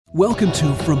Welcome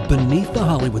to From Beneath the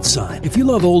Hollywood Sign. If you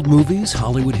love old movies,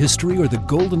 Hollywood history, or the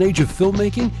golden age of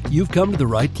filmmaking, you've come to the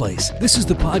right place. This is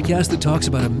the podcast that talks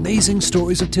about amazing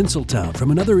stories of Tinseltown from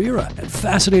another era and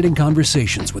fascinating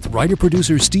conversations with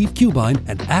writer-producer Steve Cubine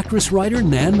and actress-writer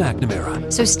Nan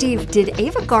McNamara. So, Steve, did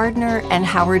Ava Gardner and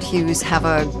Howard Hughes have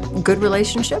a good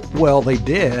relationship? Well, they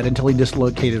did until he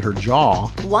dislocated her jaw.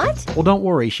 What? Well, don't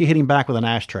worry. She hit him back with an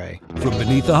ashtray. From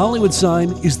Beneath the Hollywood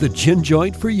Sign is the gin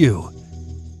joint for you.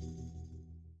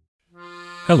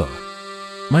 Hello,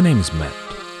 my name is Matt,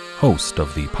 host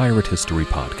of the Pirate History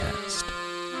Podcast.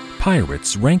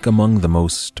 Pirates rank among the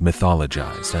most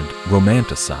mythologized and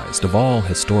romanticized of all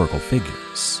historical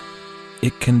figures.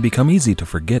 It can become easy to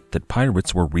forget that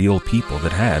pirates were real people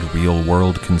that had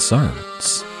real-world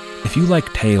concerns. If you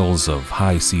like tales of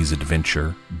high-seas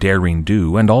adventure, daring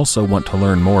do, and also want to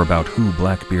learn more about who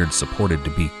Blackbeard supported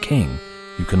to be king,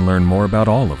 you can learn more about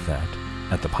all of that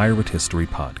at the Pirate History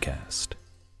Podcast.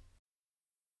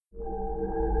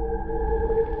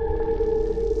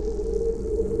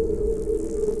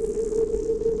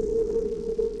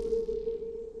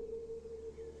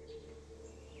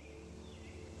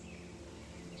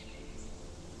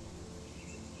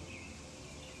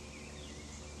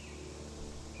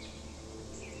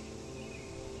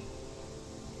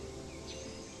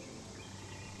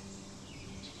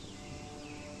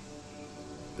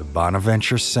 The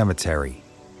Bonaventure Cemetery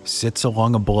sits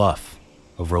along a bluff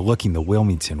overlooking the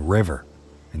Wilmington River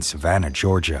in Savannah,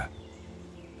 Georgia.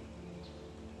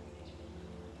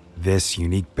 This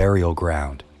unique burial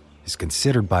ground is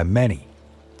considered by many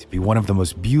to be one of the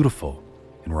most beautiful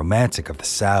and romantic of the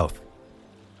South.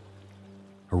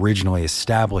 Originally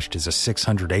established as a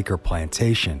 600-acre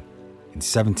plantation in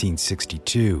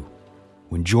 1762,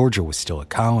 when Georgia was still a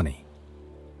colony,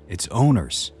 its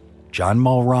owners, John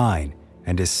Mulrine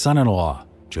and his son-in-law,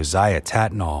 Josiah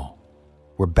Tatnall,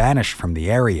 were banished from the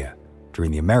area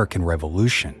during the American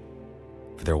Revolution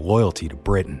for their loyalty to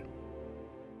Britain.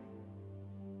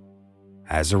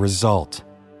 As a result,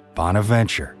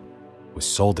 Bonaventure was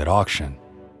sold at auction.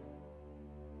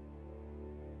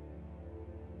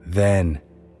 Then,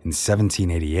 in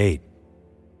 1788,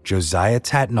 Josiah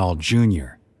Tatnall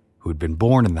Jr., who had been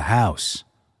born in the house,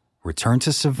 returned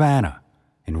to Savannah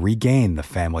and regained the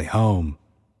family home.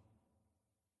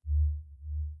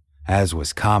 As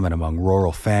was common among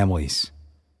rural families,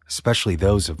 especially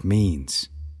those of means,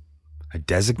 a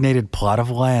designated plot of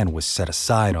land was set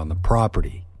aside on the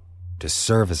property to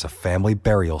serve as a family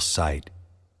burial site,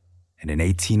 and in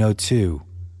 1802,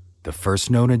 the first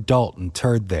known adult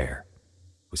interred there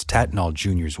was Tatnall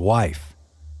Jr.'s wife,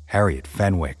 Harriet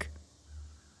Fenwick.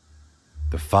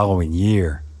 The following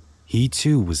year, he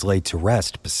too was laid to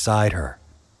rest beside her,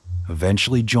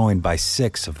 eventually joined by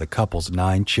 6 of the couple's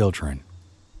 9 children.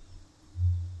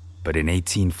 But in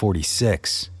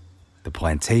 1846, the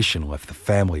plantation left the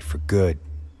family for good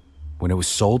when it was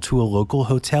sold to a local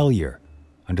hotelier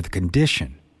under the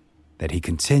condition that he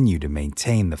continue to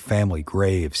maintain the family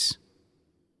graves.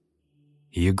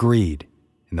 He agreed.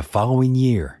 In the following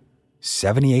year,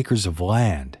 70 acres of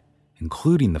land,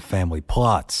 including the family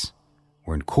plots,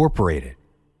 were incorporated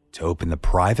to open the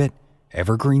private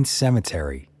Evergreen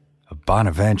Cemetery of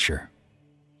Bonaventure.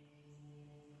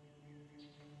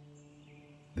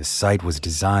 The site was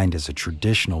designed as a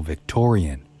traditional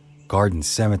Victorian garden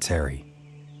cemetery,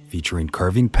 featuring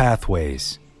curving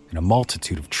pathways and a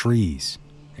multitude of trees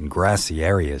and grassy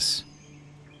areas.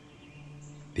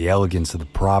 The elegance of the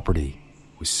property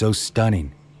was so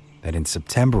stunning that in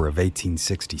September of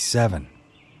 1867,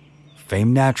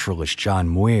 famed naturalist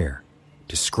John Muir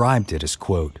described it as,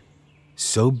 quote,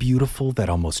 "so beautiful that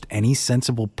almost any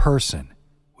sensible person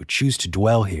would choose to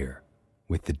dwell here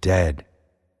with the dead."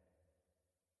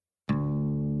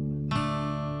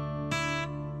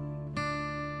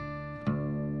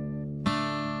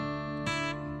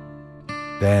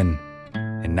 Then,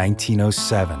 in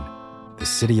 1907, the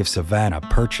city of Savannah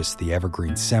purchased the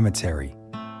Evergreen Cemetery,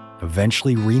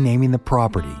 eventually renaming the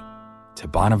property to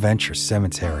Bonaventure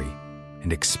Cemetery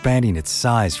and expanding its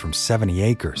size from 70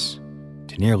 acres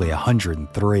to nearly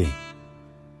 103.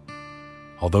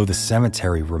 Although the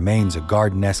cemetery remains a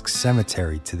garden-esque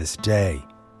cemetery to this day,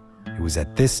 it was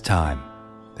at this time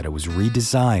that it was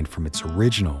redesigned from its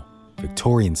original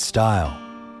Victorian style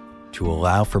to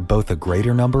allow for both a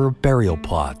greater number of burial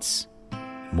plots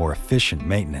and more efficient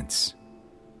maintenance.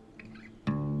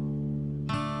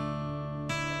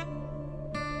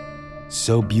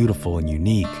 So beautiful and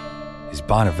unique is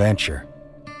Bonaventure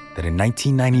that in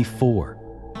 1994,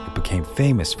 it became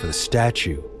famous for the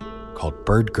statue called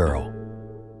Bird Girl,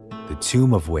 the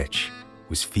tomb of which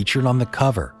was featured on the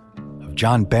cover of of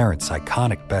John Barrett's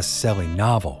iconic best-selling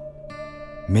novel,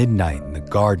 Midnight in the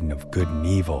Garden of Good and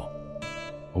Evil,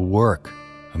 a work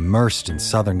immersed in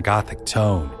Southern Gothic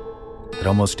tone that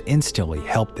almost instantly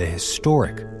helped the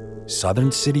historic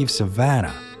southern city of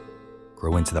Savannah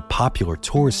grow into the popular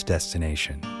tourist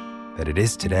destination that it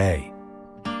is today.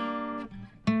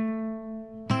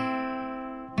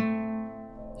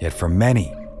 Yet for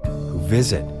many who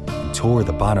visit and tour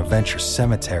the Bonaventure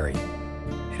Cemetery,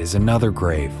 it is another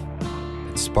grave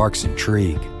that sparks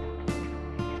intrigue.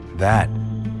 That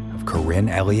of Corinne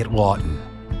Elliott Lawton,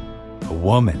 a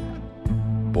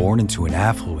woman born into an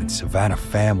affluent Savannah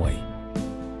family,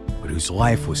 but whose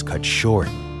life was cut short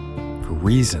for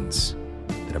reasons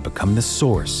that have become the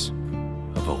source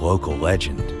of a local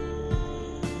legend.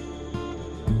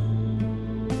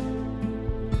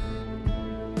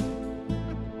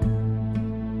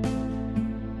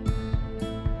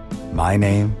 My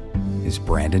name is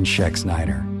Brandon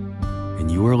Schexnayder, and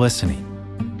you are listening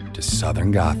to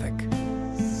Southern Gothic.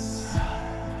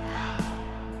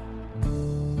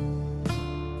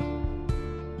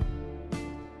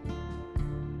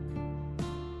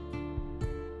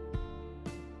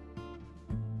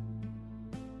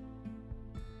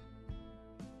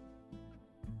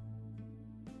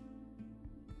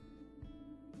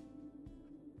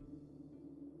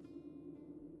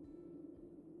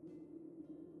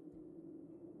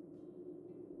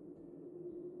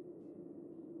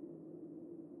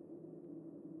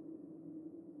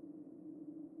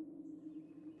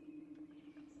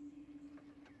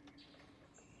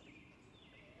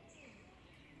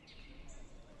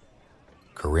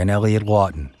 Corinne Elliott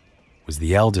Lawton was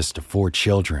the eldest of 4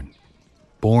 children,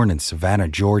 born in Savannah,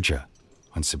 Georgia,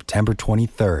 on September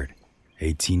 23,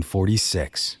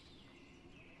 1846.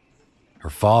 Her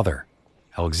father,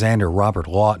 Alexander Robert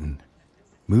Lawton,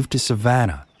 moved to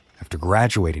Savannah after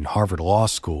graduating Harvard Law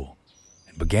School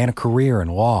and began a career in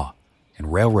law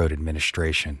and railroad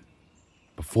administration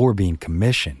before being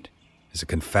commissioned as a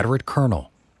Confederate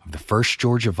colonel of the 1st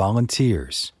Georgia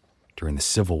Volunteers during the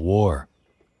Civil War.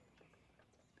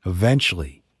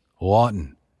 Eventually,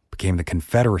 Lawton became the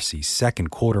Confederacy's 2nd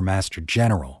Quartermaster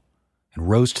General and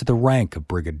rose to the rank of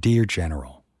Brigadier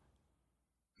General.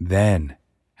 Then,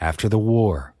 after the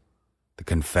war, the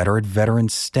Confederate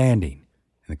veterans' standing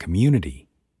in the community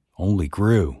only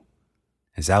grew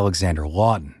as Alexander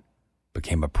Lawton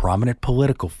became a prominent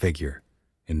political figure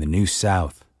in the New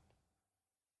South.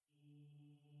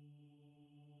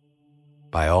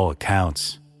 By all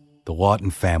accounts, the Lawton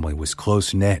family was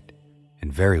close-knit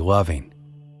and very loving.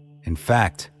 In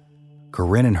fact,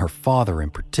 Corinne and her father in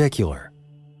particular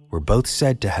were both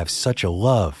said to have such a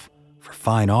love for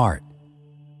fine art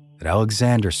that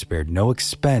Alexander spared no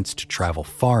expense to travel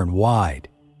far and wide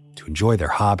to enjoy their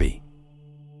hobby.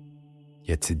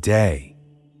 Yet today,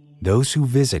 those who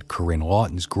visit Corinne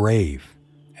Lawton's grave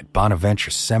at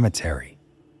Bonaventure Cemetery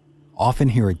often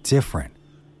hear a different,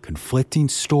 conflicting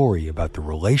story about the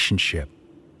relationship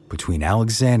between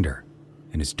Alexander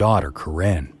and his daughter,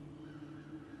 Corinne.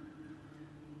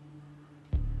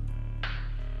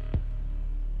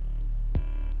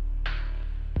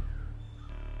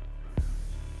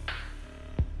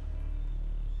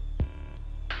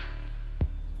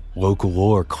 Local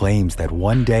lore claims that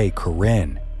one day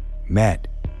Corinne met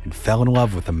and fell in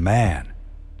love with a man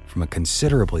from a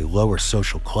considerably lower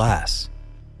social class.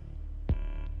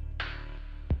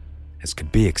 As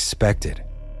could be expected,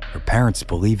 her parents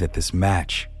believed that this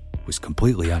match was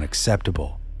completely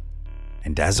unacceptable,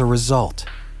 and as a result,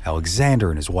 Alexander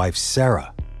and his wife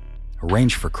Sarah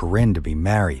arranged for Corinne to be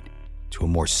married to a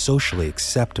more socially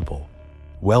acceptable,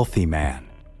 wealthy man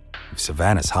of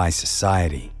Savannah's high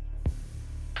society.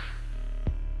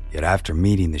 Yet after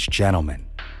meeting this gentleman,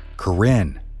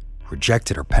 Corinne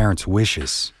rejected her parents'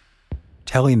 wishes,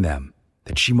 telling them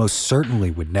that she most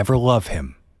certainly would never love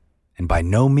him, and by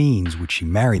no means would she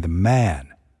marry the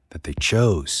man that they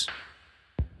chose.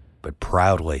 But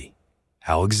proudly,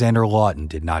 Alexander Lawton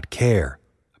did not care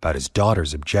about his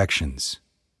daughter's objections.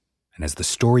 And as the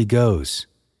story goes,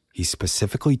 he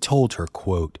specifically told her,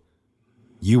 quote,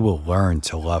 "You will learn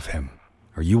to love him,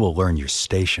 or you will learn your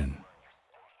station."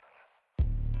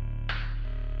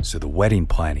 So the wedding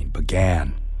planning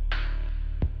began.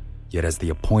 Yet as the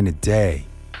appointed day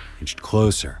inched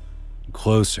closer and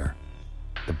closer,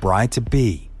 the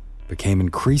bride-to-be became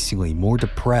increasingly more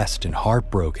depressed and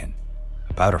heartbroken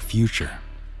about her future,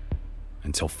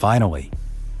 until finally,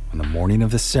 on the morning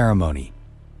of the ceremony,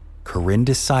 Corinne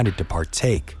decided to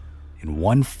partake in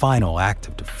one final act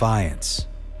of defiance.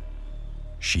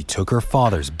 She took her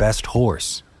father's best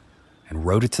horse and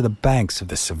rode it to the banks of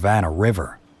the Savannah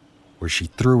River, where she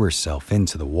threw herself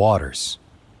into the waters.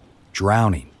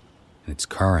 drowning in its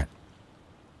current.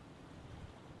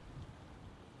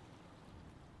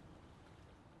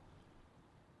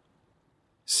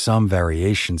 Some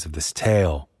variations of this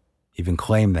tale even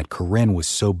claim that Corinne was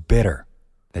so bitter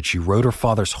that she rode her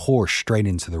father's horse straight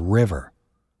into the river,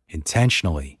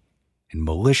 intentionally and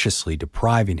maliciously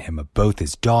depriving him of both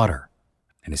his daughter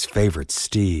and his favorite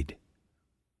steed.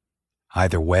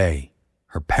 Either way,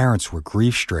 her parents were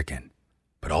grief-stricken,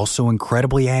 but also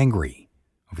incredibly angry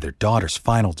over their daughter's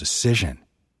final decision.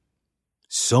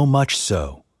 So much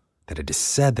so that it is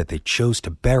said that they chose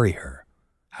to bury her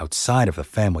outside of the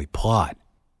family plot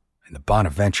in the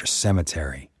Bonaventure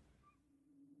Cemetery.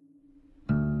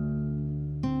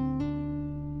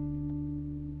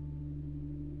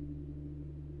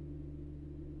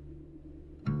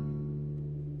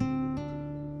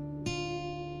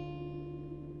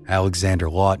 Alexander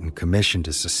Lawton commissioned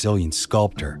a Sicilian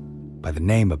sculptor by the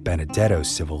name of Benedetto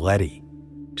Civiletti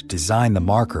to design the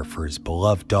marker for his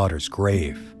beloved daughter's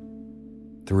grave,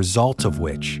 the result of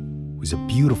which was a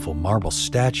beautiful marble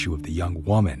statue of the young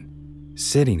woman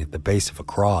sitting at the base of a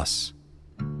cross.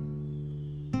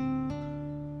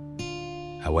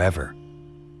 However,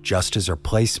 just as her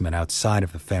placement outside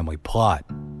of the family plot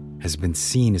has been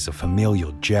seen as a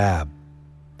familial jab,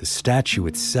 the statue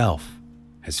itself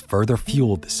has further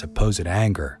fueled the supposed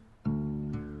anger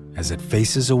as it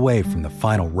faces away from the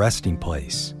final resting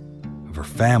place of her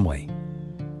family,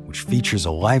 which features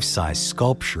a life-size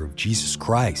sculpture of Jesus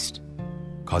Christ,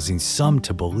 causing some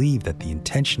to believe that the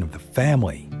intention of the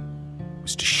family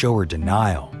was to show her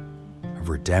denial of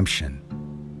redemption.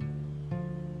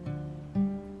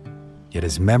 Yet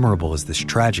as memorable as this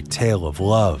tragic tale of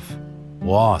love,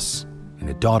 loss,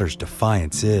 and a daughter's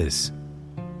defiance is,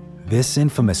 this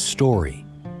infamous story,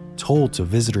 told to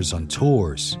visitors on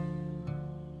tours,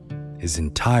 is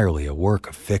entirely a work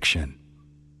of fiction.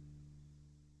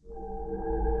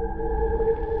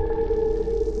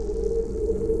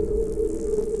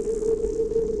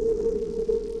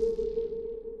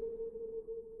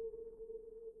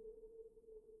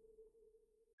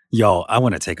 Y'all, I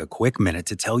want to take a quick minute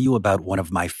to tell you about one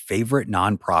of my favorite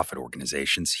nonprofit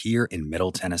organizations here in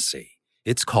Middle Tennessee.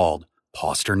 It's called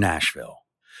Poster Nashville.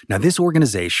 Now, this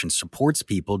organization supports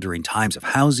people during times of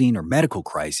housing or medical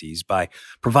crises by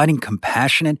providing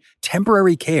compassionate,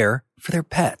 temporary care for their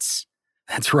pets.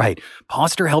 That's right,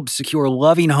 Poster helps secure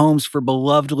loving homes for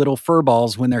beloved little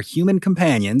furballs when their human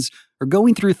companions are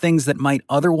going through things that might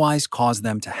otherwise cause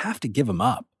them to have to give them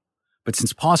up. But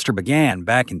since Poster began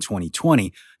back in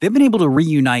 2020, they've been able to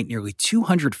reunite nearly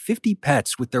 250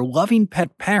 pets with their loving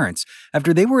pet parents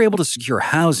after they were able to secure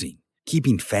housing,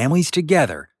 keeping families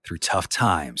together through tough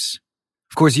times.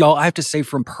 Of course, y'all, I have to say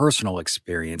from personal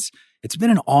experience, it's been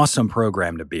an awesome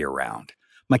program to be around.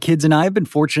 My kids and I have been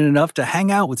fortunate enough to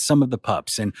hang out with some of the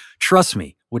pups, and trust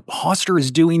me, what Poster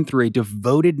is doing through a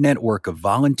devoted network of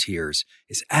volunteers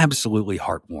is absolutely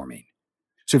heartwarming.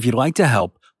 So if you'd like to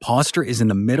help, Poster is in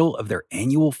the middle of their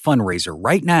annual fundraiser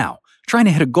right now, trying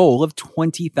to hit a goal of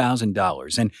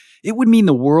 $20,000, and it would mean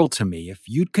the world to me if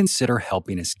you'd consider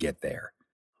helping us get there.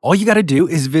 All you got to do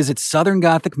is visit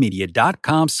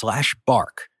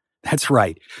southerngothicmedia.com/bark. That's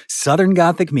right,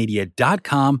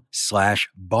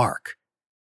 southerngothicmedia.com/bark.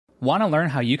 Want to learn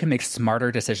how you can make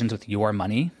smarter decisions with your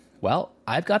money? Well,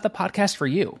 I've got the podcast for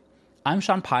you. I'm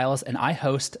Sean Piles, and I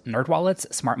host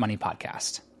NerdWallet's Smart Money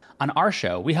Podcast. On our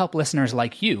show, we help listeners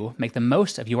like you make the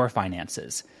most of your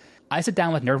finances. I sit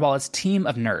down with NerdWallet's team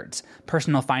of nerds,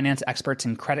 personal finance experts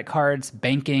in credit cards,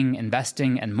 banking,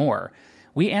 investing, and more.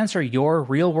 We answer your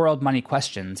real-world money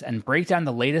questions and break down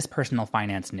the latest personal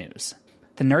finance news.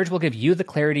 The nerds will give you the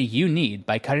clarity you need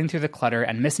by cutting through the clutter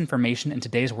and misinformation in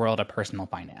today's world of personal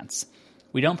finance.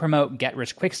 We don't promote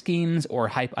get-rich-quick schemes or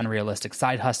hype unrealistic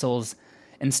side hustles.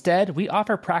 Instead, we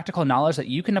offer practical knowledge that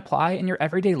you can apply in your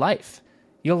everyday life.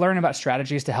 You'll learn about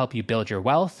strategies to help you build your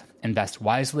wealth, invest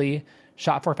wisely,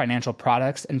 shop for financial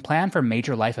products, and plan for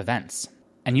major life events.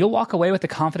 And you'll walk away with the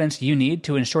confidence you need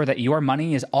to ensure that your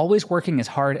money is always working as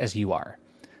hard as you are.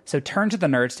 So turn to the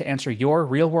nerds to answer your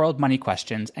real-world money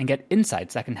questions and get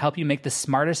insights that can help you make the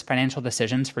smartest financial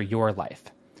decisions for your life.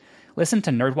 Listen to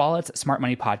NerdWallet's Smart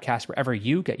Money Podcast wherever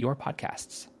you get your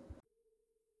podcasts.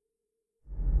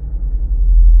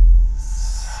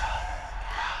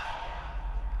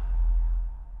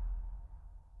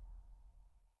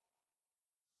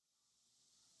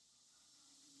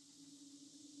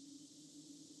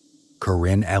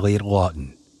 Corinne Elliott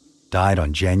Lawton died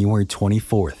on January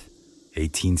 24th,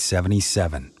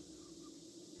 1877.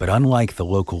 But unlike the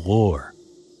local lore,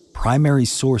 primary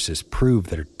sources prove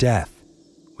that her death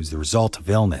was the result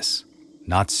of illness,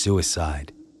 not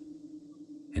suicide.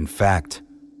 In fact,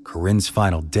 Corinne's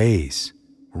final days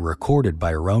were recorded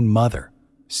by her own mother,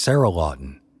 Sarah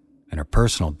Lawton, in her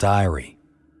personal diary.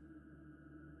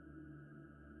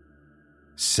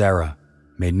 Sarah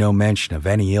made no mention of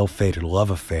any ill-fated love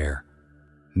affair,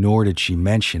 nor did she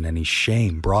mention any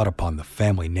shame brought upon the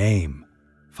family name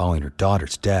following her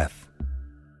daughter's death.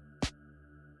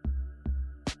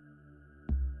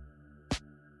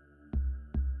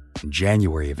 In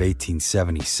January of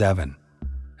 1877,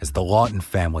 as the Lawton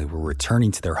family were returning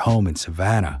to their home in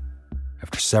Savannah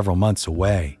after several months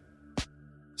away,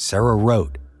 Sarah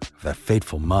wrote of that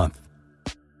fateful month.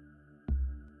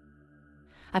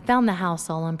 I found the house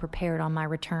all unprepared on my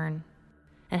return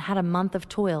and had a month of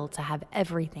toil to have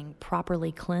everything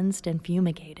properly cleansed and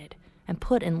fumigated and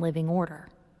put in living order.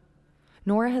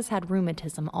 Nora has had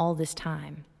rheumatism all this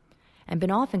time and been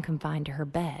often confined to her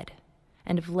bed,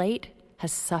 and of late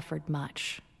has suffered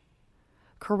much.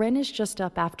 Corinne is just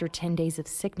up after 10 days of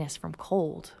sickness from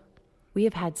cold. We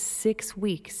have had 6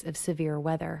 weeks of severe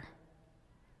weather.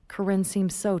 Corinne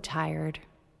seems so tired.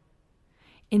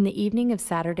 In the evening of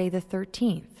Saturday the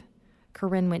 13th,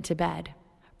 Corinne went to bed,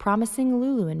 promising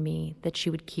Lulu and me that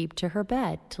she would keep to her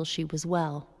bed till she was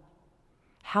well.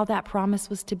 How that promise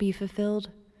was to be fulfilled,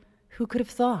 who could have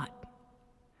thought?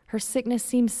 Her sickness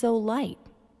seemed so light.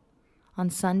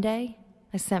 On Sunday,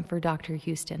 I sent for Dr.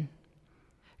 Houston.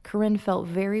 Corinne felt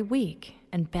very weak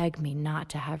and begged me not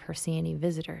to have her see any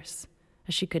visitors,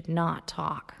 as she could not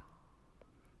talk.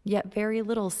 Yet very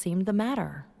little seemed the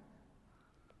matter.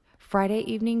 Friday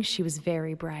evening she was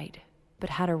very bright,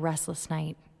 but had a restless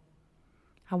night.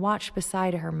 I watched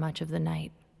beside her much of the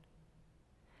night.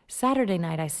 Saturday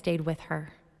night I stayed with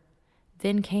her.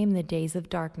 Then came the days of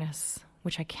darkness,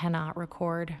 which I cannot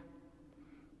record.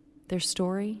 Their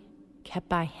story, kept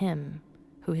by him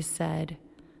who has said,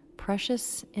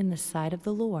 "Precious in the sight of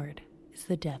the Lord is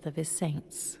the death of his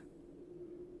saints."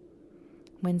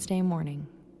 Wednesday morning,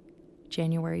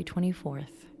 January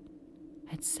 24th,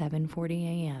 at 7:40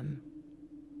 a.m.,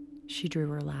 she drew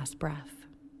her last breath.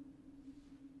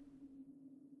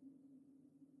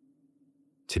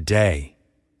 Today,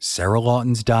 Sarah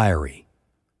Lawton's diary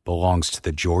belongs to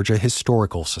the Georgia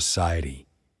Historical Society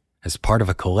as part of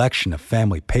a collection of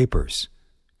family papers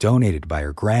donated by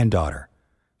her granddaughter,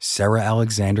 Sarah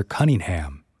Alexander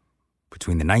Cunningham,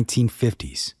 between the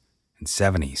 1950s and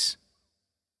 70s.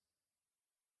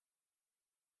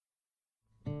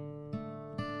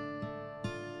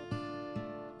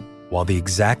 While the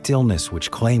exact illness which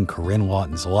claimed Corinne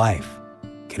Lawton's life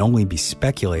can only be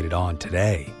speculated on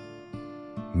today,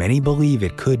 many believe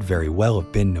it could very well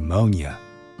have been pneumonia,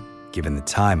 given the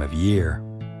time of year.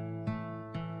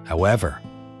 However,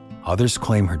 others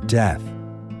claim her death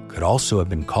could also have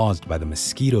been caused by the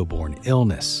mosquito-borne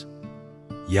illness,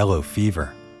 yellow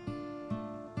fever.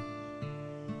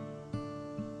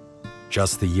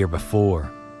 Just the year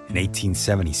before, in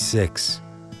 1876,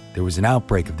 there was an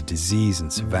outbreak of the disease in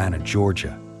Savannah,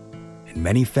 Georgia, and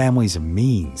many families of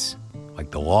means,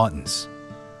 like the Lawtons,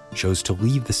 chose to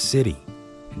leave the city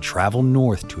and travel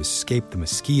north to escape the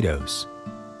mosquitoes.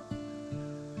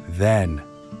 Then,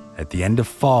 at the end of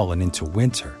fall and into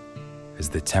winter, as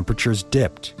the temperatures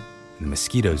dipped and the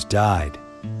mosquitoes died,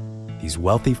 these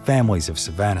wealthy families of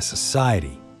Savannah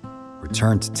society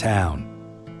returned to town.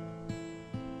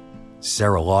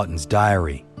 Sarah Lawton's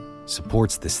diary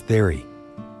supports this theory,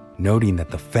 noting that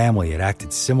the family had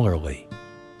acted similarly,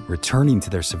 returning to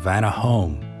their Savannah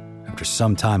home after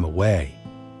some time away.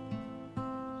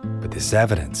 But this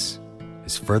evidence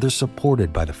is further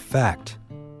supported by the fact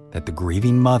that the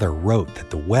grieving mother wrote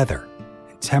that the weather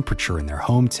and temperature in their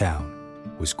hometown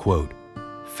was, quote,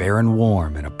 fair and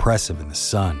warm and oppressive in the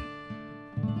sun.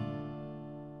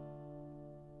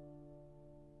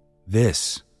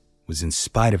 This was in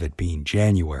spite of it being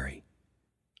January,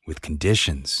 with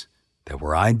conditions that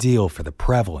were ideal for the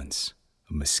prevalence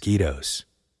of mosquitoes.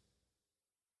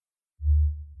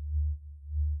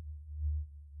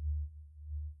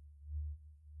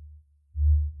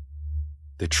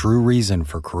 The true reason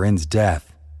for Corinne's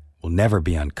death will never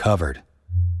be uncovered,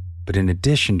 but in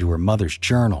addition to her mother's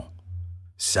journal,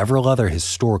 several other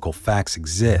historical facts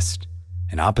exist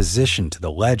in opposition to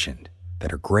the legend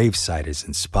that her gravesite is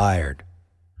inspired.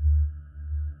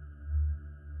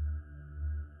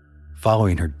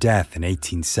 Following her death in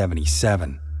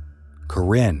 1877,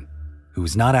 Corinne, who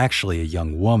was not actually a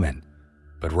young woman,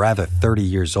 but rather 30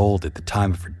 years old at the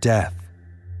time of her death,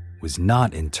 was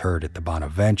not interred at the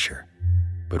Bonaventure,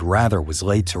 but rather was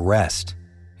laid to rest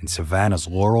in Savannah's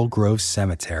Laurel Grove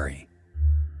Cemetery.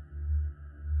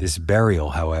 This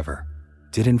burial, however,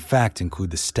 did in fact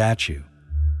include the statue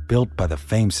built by the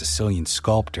famed Sicilian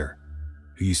sculptor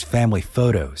who used family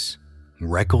photos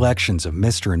and recollections of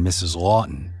Mr. and Mrs.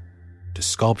 Lawton to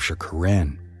sculpture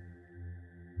Corinne.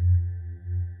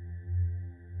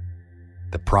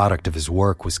 The product of his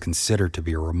work was considered to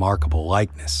be a remarkable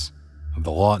likeness of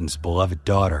the Lawtons' beloved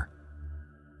daughter,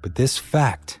 but this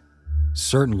fact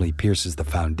certainly pierces the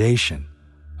foundation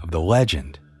of the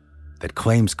legend that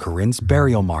claims Corinne's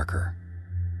burial marker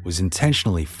was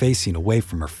intentionally facing away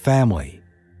from her family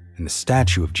and the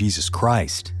statue of Jesus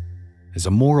Christ as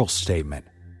a moral statement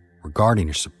regarding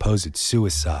her supposed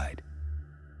suicide.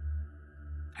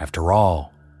 After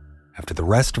all, after the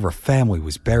rest of her family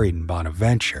was buried in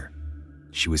Bonaventure,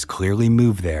 she was clearly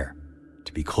moved there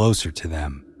to be closer to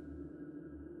them.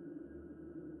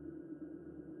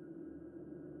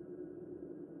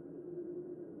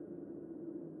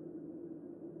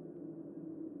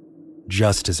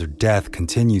 Just as her death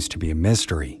continues to be a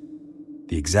mystery,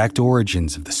 the exact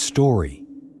origins of the story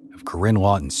of Corinne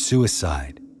Lawton's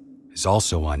suicide is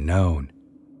also unknown,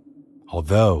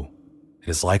 although it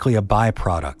is likely a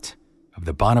byproduct of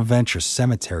the Bonaventure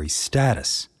Cemetery's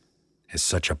status as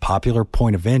such a popular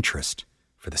point of interest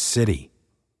for the city.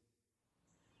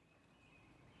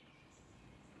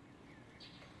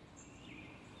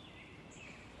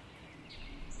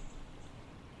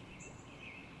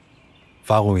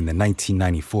 Following the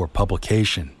 1994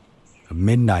 publication of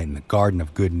Midnight in the Garden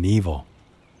of Good and Evil,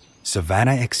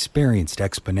 Savannah experienced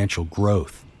exponential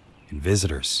growth in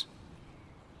visitors.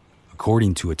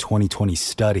 According to a 2020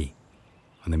 study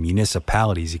on the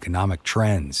municipality's economic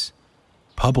trends,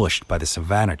 published by the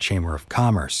Savannah Chamber of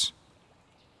Commerce,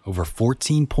 over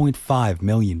 14.5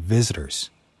 million visitors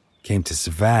came to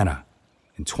Savannah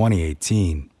in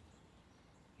 2018,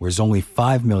 whereas only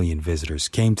 5 million visitors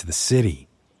came to the city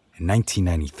in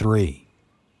 1993,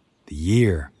 the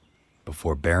year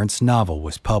before Barron's novel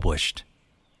was published.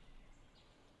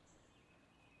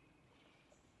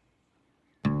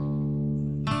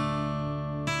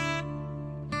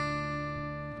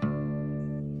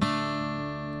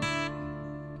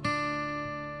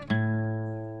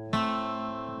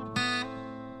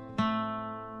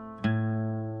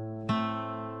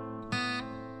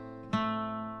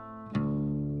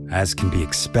 As can be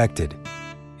expected,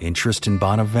 interest in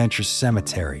Bonaventure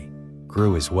Cemetery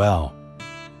grew as well.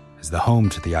 As the home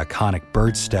to the iconic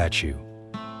bird statue,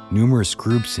 numerous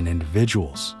groups and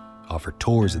individuals offered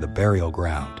tours of the burial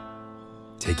ground,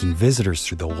 taking visitors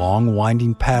through the long,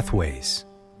 winding pathways,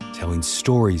 telling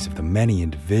stories of the many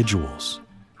individuals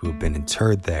who have been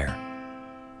interred there.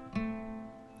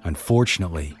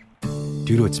 Unfortunately,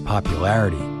 due to its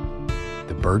popularity,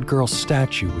 the Bird Girl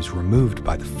statue was removed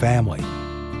by the family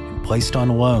and placed on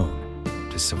loan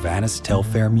to Savannah's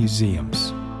Telfair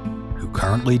Museums, who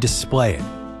currently display it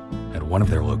at one of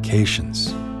their locations.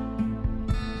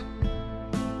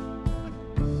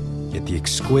 Yet the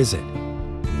exquisite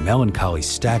and melancholy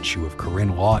statue of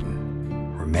Corinne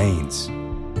Lawton remains,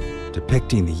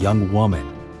 depicting the young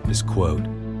woman as, quote,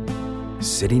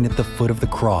 sitting at the foot of the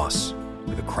cross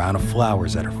with a crown of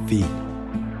flowers at her feet.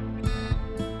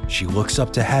 She looks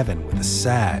up to heaven with a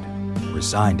sad,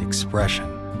 resigned expression.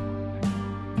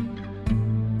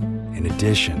 In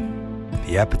addition,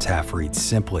 the epitaph reads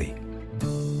simply, "The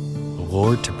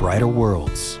Lord to brighter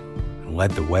worlds and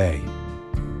led the way."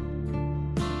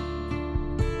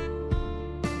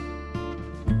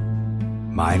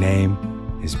 My name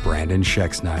is Brandon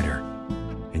Schexnayder,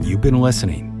 and you've been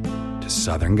listening to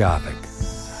Southern Gothic.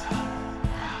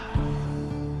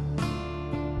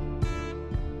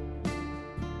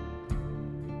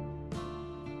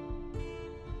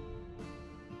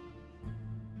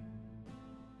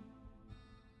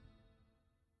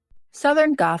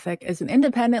 Southern Gothic is an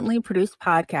independently produced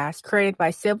podcast created by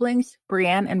siblings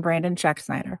Brianne and Brandon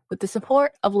Schexnayder with the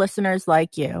support of listeners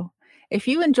like you. If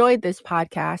you enjoyed this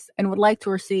podcast and would like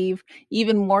to receive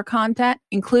even more content,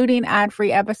 including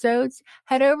ad-free episodes,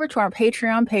 head over to our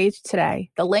Patreon page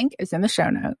today. The link is in the show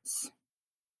notes.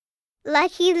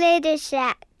 Lucky Little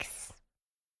Shacks.